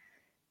think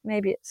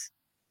maybe it's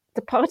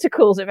the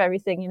particles of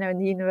everything, in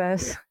the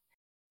universe.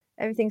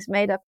 Everything's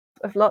made up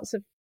of lots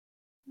of.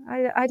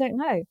 I don't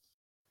know.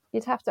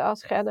 You'd have to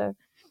ask Heather.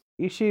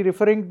 Is she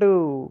referring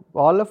to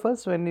all of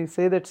us when you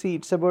say that? See,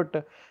 it's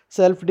about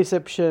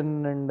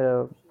self-deception and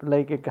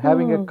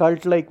having a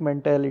cult-like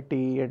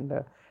mentality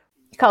and.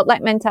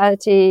 Cult-like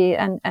mentality,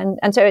 and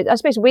so I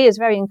suppose we is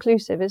very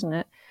inclusive, isn't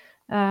it?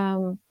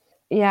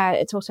 Yeah,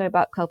 it's also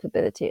about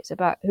culpability. It's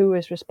about who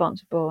is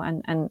responsible,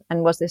 and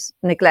was this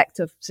neglect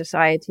of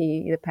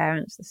society, the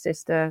parents, the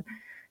sister,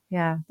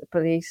 the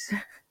police.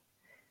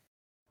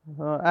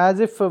 As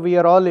if we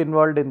are all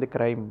involved in the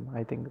crime.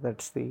 I think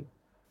that's the.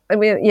 I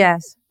mean,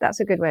 yes, that's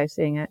a good way of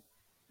seeing it.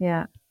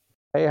 Yeah.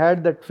 I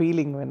had that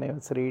feeling when I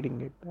was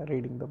reading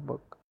the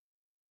book.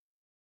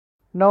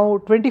 Now,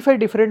 25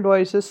 different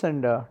voices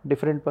and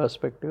different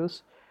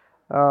perspectives.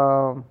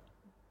 Um,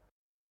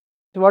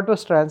 what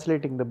was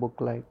translating the book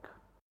like?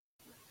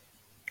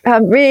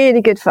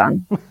 Really good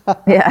fun.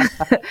 Yeah.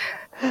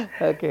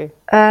 Okay.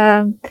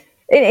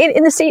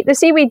 In the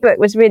seaweed book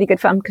was really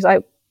good fun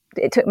because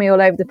it took me all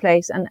over the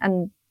place,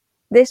 and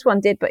this one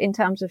did, but in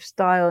terms of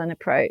style and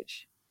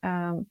approach.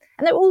 And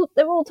they're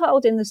all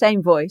told in the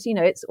same voice.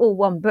 It's all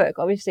one book,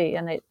 obviously,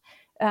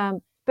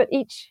 but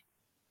each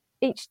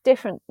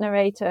different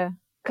narrator,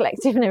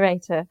 collective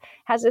narrator,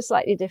 has a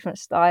slightly different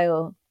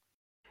style.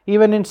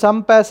 Even in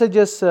some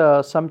passages,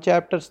 some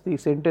chapters, the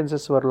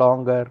sentences were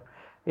longer.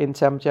 In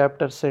some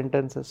chapters,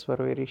 sentences were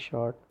very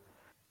short.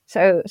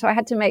 So I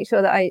had to make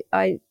sure that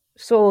I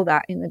saw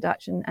that in the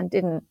Dutch and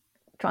didn't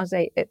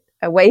translate it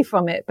away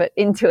from it, but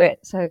into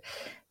it. So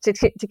to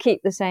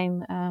keep the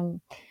same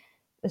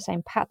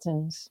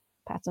patterns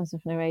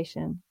of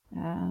narration,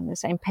 the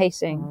same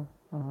pacing,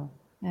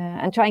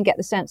 and try and get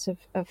the sense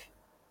of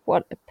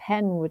what a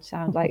pen would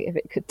sound like if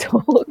it could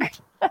talk.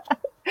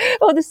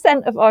 Or the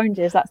scent of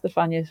oranges. That's the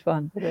funniest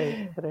one.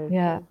 Right.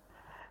 Yeah.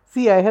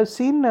 See, I have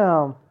seen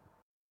the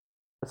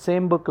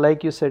same book,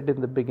 like you said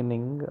in the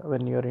beginning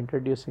when you are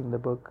introducing the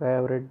book. I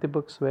have read the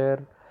books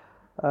where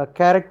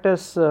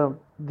characters,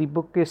 the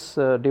book is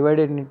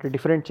divided into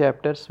different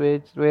chapters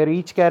where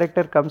each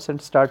character comes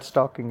and starts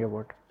talking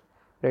about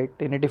it, right,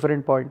 in a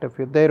different point of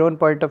view, their own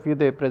point of view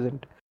they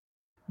present.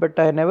 But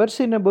I never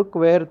seen a book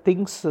where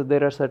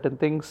there are certain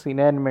things,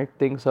 inanimate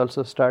things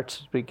also start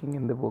speaking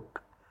in the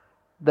book.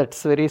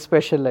 That's very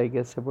special, I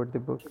guess, about the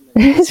book.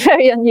 It's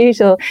very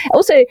unusual.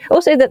 Also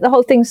that the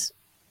whole thing's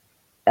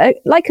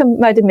like a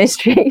murder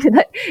mystery.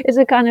 It's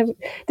a kind of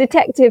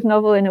detective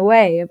novel in a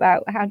way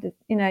about how to,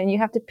 and you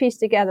have to piece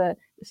together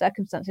the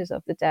circumstances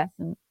of the death.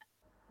 And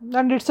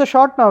it's a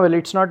short novel.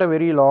 It's not a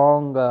very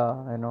long,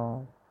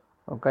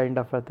 kind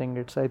of a thing.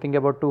 It's, I think,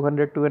 about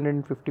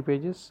 250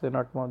 pages,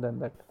 not more than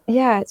that.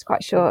 Yeah, it's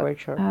quite short.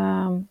 Quite short.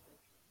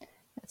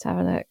 Let's have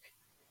a look.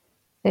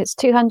 It's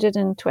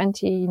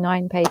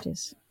 229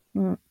 pages.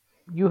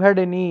 You had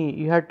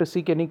to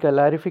seek any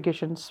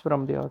clarifications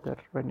from the author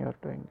when you were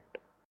doing it?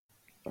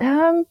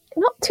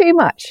 Not too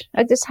much.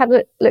 I just had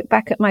a look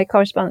back at my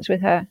correspondence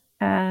with her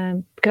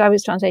because I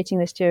was translating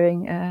this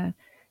during the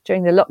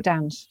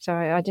lockdowns, so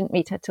I didn't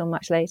meet her till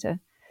much later.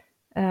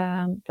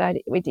 But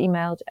we'd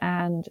emailed,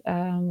 and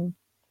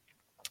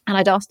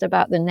I'd asked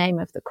about the name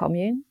of the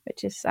commune,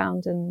 which is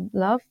Sound and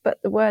Love,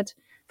 but the word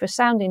for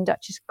sound in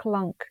Dutch is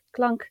klank.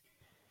 Klank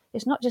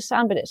is not just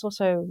sound, but it's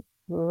also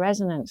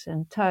resonance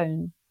and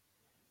tone.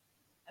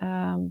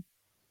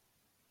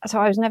 So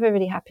I was never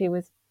really happy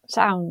with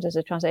sound as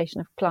a translation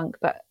of clunk,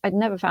 but I'd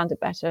never found a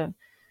better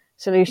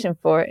solution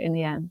for it in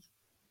the end.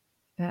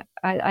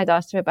 I'd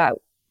asked her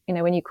about,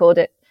 when you called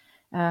it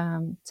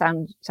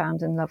Sound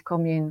and Love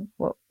Commune,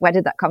 where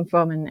did that come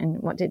from, and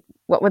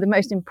what were the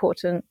most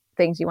important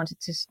things you wanted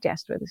to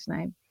suggest with this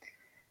name?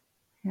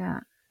 Yeah,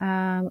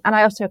 and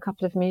I asked her a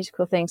couple of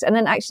musical things, and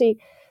then actually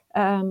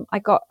I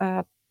got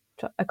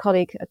a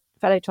colleague, a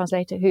fellow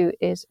translator who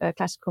is a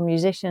classical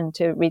musician,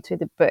 to read through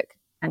the book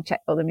and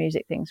check all the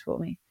music things for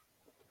me,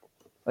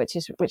 which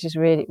is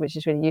really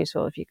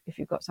useful if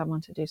you've got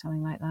someone to do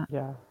something like that.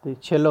 Yeah, the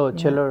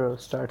cello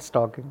starts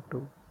talking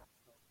too.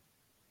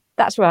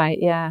 That's right.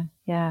 Yeah.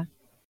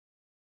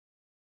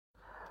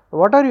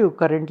 What are you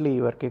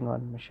currently working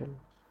on, Michele?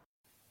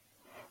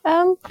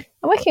 I'm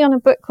working on a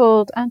book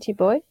called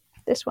Anti-Boy.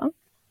 This one.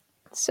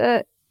 It's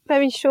very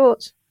very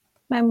short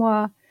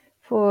memoir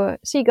for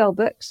Seagull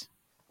Books,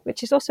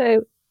 which is also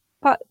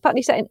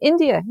partly set in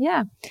India.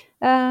 Yeah,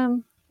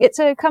 it's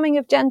a coming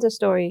of gender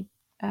story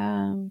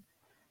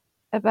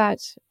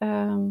about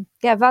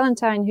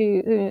Valentine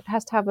who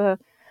has to have a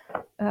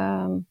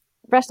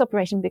breast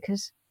operation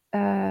because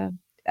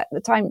at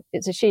the time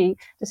it's a she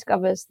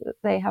discovers that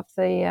they have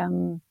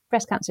the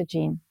breast cancer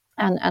gene,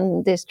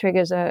 and this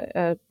triggers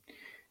a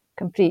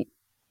complete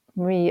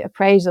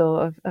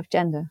reappraisal of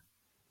gender,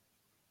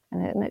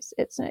 and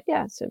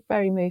it's a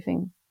very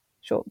moving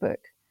short book.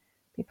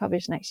 Be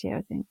published next year,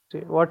 I think.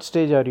 What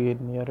stage are you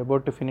in? You're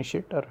about to finish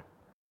it, or?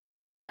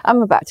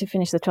 I'm about to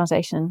finish the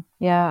translation.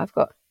 Yeah,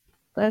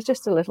 there's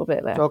just a little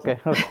bit left. Okay,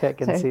 I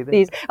can see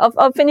that.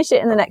 I'll finish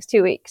it in the next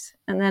 2 weeks,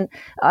 and then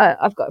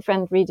I've got a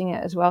friend reading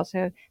it as well,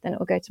 so then it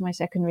will go to my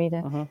second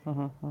reader.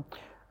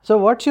 So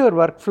what's your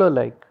workflow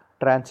like,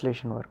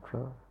 translation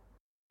workflow?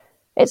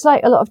 It's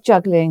like a lot of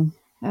juggling,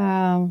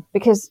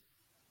 because,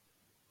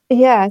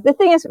 the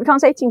thing is,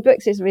 translating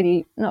books is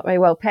really not very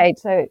well paid,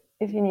 so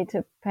if you need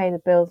to pay the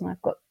bills, and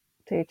I've got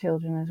 2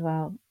 children as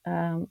well,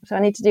 so I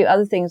need to do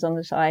other things on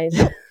the side.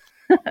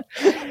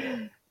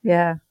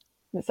 Yeah.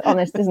 It's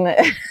honest, isn't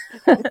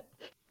it?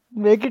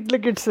 Make it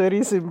like it's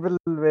very simple,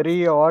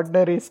 very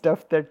ordinary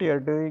stuff that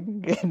you're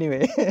doing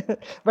anyway.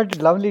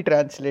 But lovely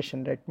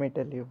translation, let me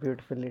tell you,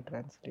 beautifully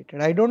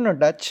translated. I don't know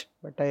Dutch,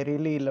 but I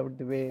really loved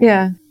the way.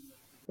 Yeah.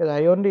 Because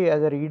I only,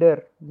 as a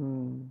reader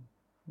who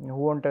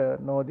won't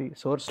know the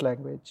source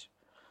language,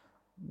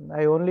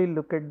 I only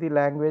look at the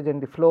language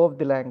and the flow of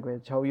the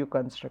language, how you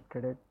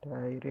constructed it.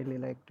 I really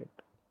liked it.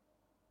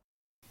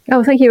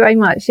 Oh, thank you very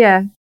much.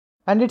 Yeah.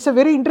 And it's a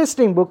very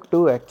interesting book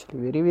too, actually.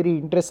 Very, very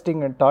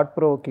interesting and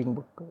thought-provoking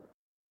book.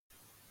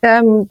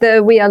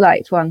 The We Are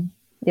Light one.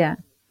 Yeah.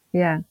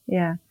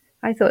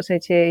 I thought so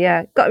too.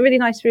 Yeah. Got a really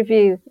nice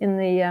review in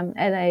the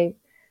LA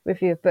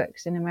Review of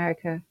Books in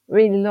America.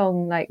 Really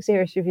long,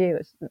 serious review.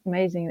 It's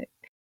amazing.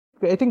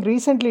 I think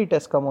recently it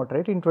has come out,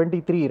 right? In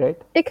 23,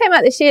 right? It came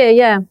out this year,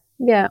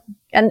 yeah.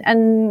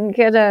 And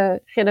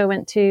Gerda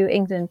went to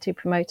England to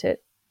promote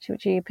it.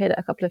 She appeared at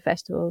a couple of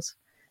festivals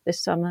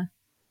this summer.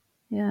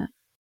 Yeah.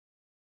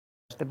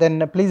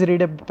 Then please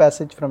read a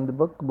passage from the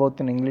book, both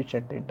in English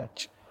and in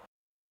Dutch.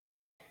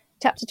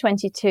 Chapter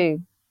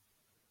 22.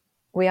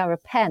 We are a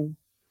pen.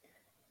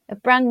 A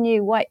brand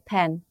new white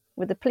pen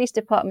with the police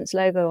department's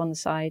logo on the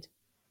side.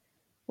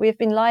 We have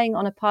been lying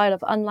on a pile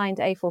of unlined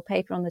A4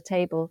 paper on the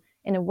table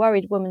in a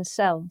worried woman's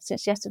cell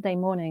since yesterday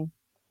morning,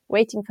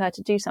 waiting for her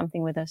to do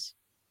something with us.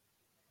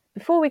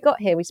 Before we got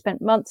here, we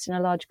spent months in a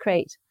large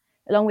crate,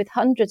 along with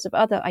hundreds of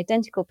other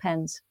identical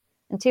pens,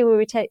 until we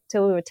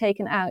were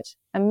taken out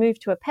and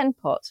moved to a pen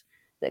pot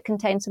that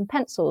contained some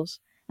pencils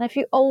and a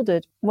few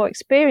older, more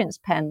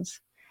experienced pens.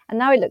 And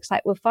now it looks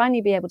like we'll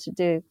finally be able to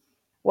do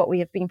what we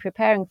have been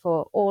preparing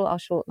for all our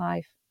short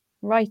life,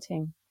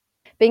 writing.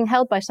 Being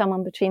held by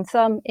someone between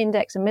thumb,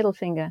 index and middle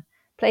finger,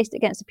 placed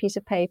against a piece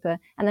of paper,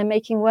 and then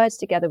making words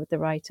together with the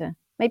writer,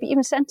 maybe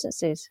even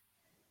sentences,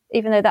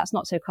 even though that's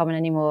not so common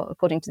anymore,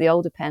 according to the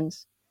older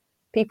pens.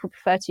 People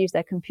prefer to use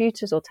their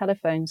computers or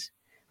telephones,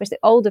 whereas the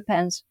older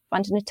pens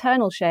find an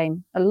eternal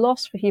shame, a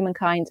loss for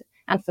humankind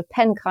and for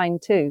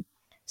penkind too,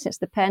 since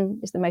the pen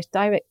is the most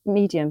direct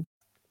medium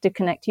to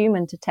connect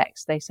human to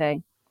text, they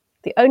say.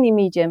 The only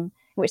medium in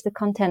which the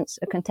contents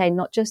are contained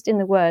not just in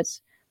the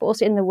words, but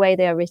also in the way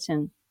they are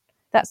written.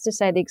 That's to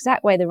say, the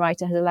exact way the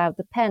writer has allowed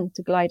the pen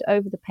to glide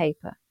over the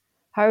paper,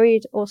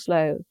 hurried or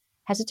slow,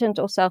 hesitant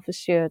or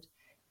self-assured,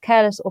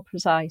 careless or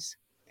precise,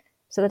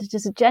 so that it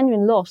is a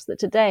genuine loss that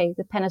today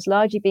the pen has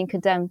largely been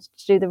condemned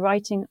to do the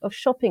writing of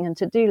shopping and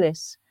to-do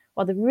lists,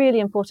 while the really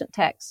important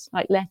texts,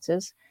 like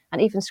letters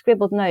and even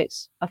scribbled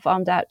notes, are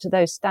farmed out to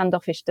those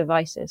standoffish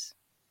devices.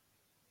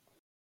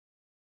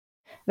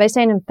 Wij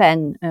zijn een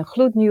pen, een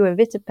gloednieuwe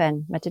witte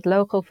pen met het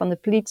logo van de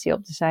politie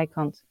op de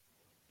zijkant.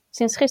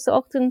 Sinds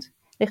gisterochtend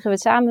liggen we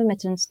samen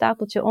met een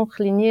stapeltje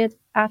ongelineerd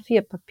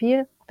A4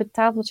 papier op het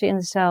tafeltje in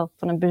de cel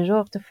van een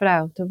bezorgde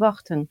vrouw te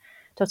wachten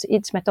tot ze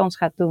iets met ons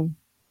gaat doen.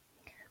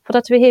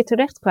 Voordat we hier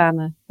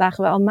terechtkwamen,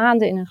 lagen we al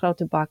maanden in een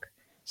grote bak,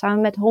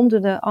 samen met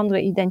honderden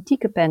andere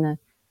identieke pennen,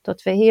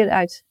 tot we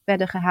hieruit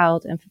werden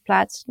gehaald en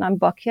verplaatst naar een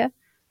bakje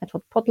met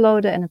wat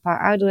potloden en een paar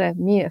oudere,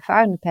 meer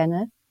ervaren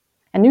pennen.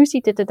 En nu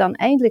ziet het er dan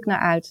eindelijk naar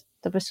uit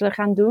dat we zullen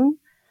gaan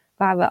doen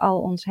waar we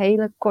al ons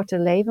hele korte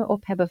leven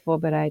op hebben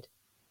voorbereid.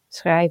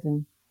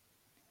 Schrijven.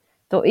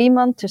 Door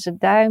iemand tussen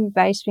duim,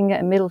 wijsvinger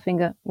en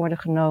middelvinger worden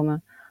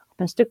genomen, op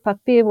een stuk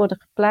papier worden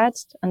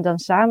geplaatst en dan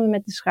samen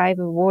met de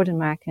schrijver woorden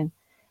maken.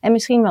 En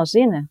misschien wel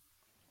zinnen.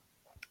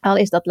 Al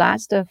is dat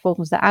laatste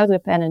volgens de oudere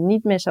pennen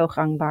niet meer zo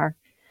gangbaar.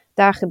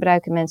 Daar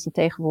gebruiken mensen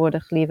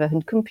tegenwoordig liever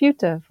hun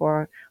computer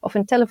voor of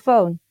hun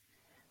telefoon.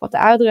 Wat de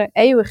ouderen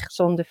eeuwig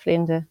zonde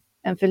vinden.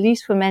 Een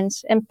verlies voor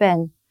mens en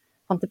pen.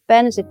 Want de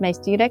pen is het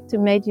meest directe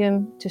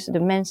medium tussen de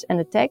mens en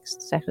de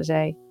tekst, zeggen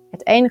zij.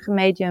 Het enige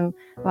medium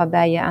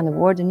waarbij je aan de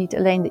woorden niet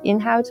alleen de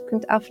inhoud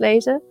kunt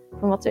aflezen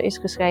van wat er is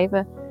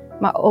geschreven,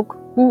 maar ook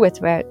hoe het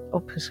werd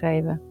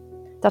opgeschreven.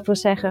 Dat wil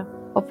zeggen,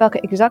 op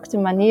welke exacte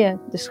manier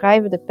de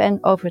schrijver de pen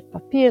over het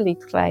papier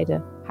liet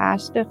glijden,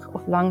 haastig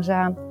of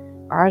langzaam,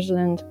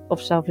 aarzelend of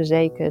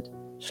zelfverzekerd,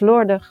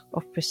 slordig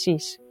of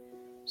precies,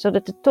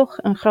 zodat het toch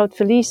een groot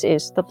verlies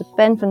is dat de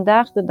pen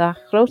vandaag de dag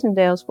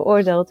grotendeels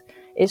beoordeeld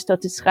is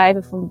tot het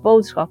schrijven van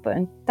boodschappen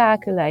en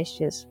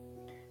takenlijstjes,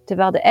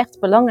 terwijl de echt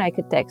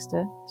belangrijke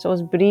teksten,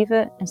 zoals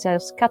brieven en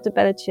zelfs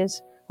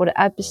kattenbelletjes, worden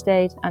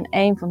uitbesteed aan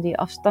een van die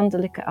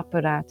afstandelijke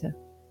apparaten.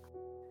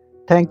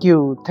 Thank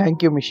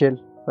you, Michelle,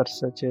 for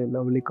such a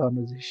lovely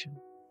conversation.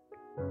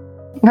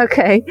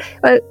 Okay,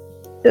 well,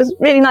 it was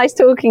really nice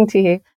talking to you.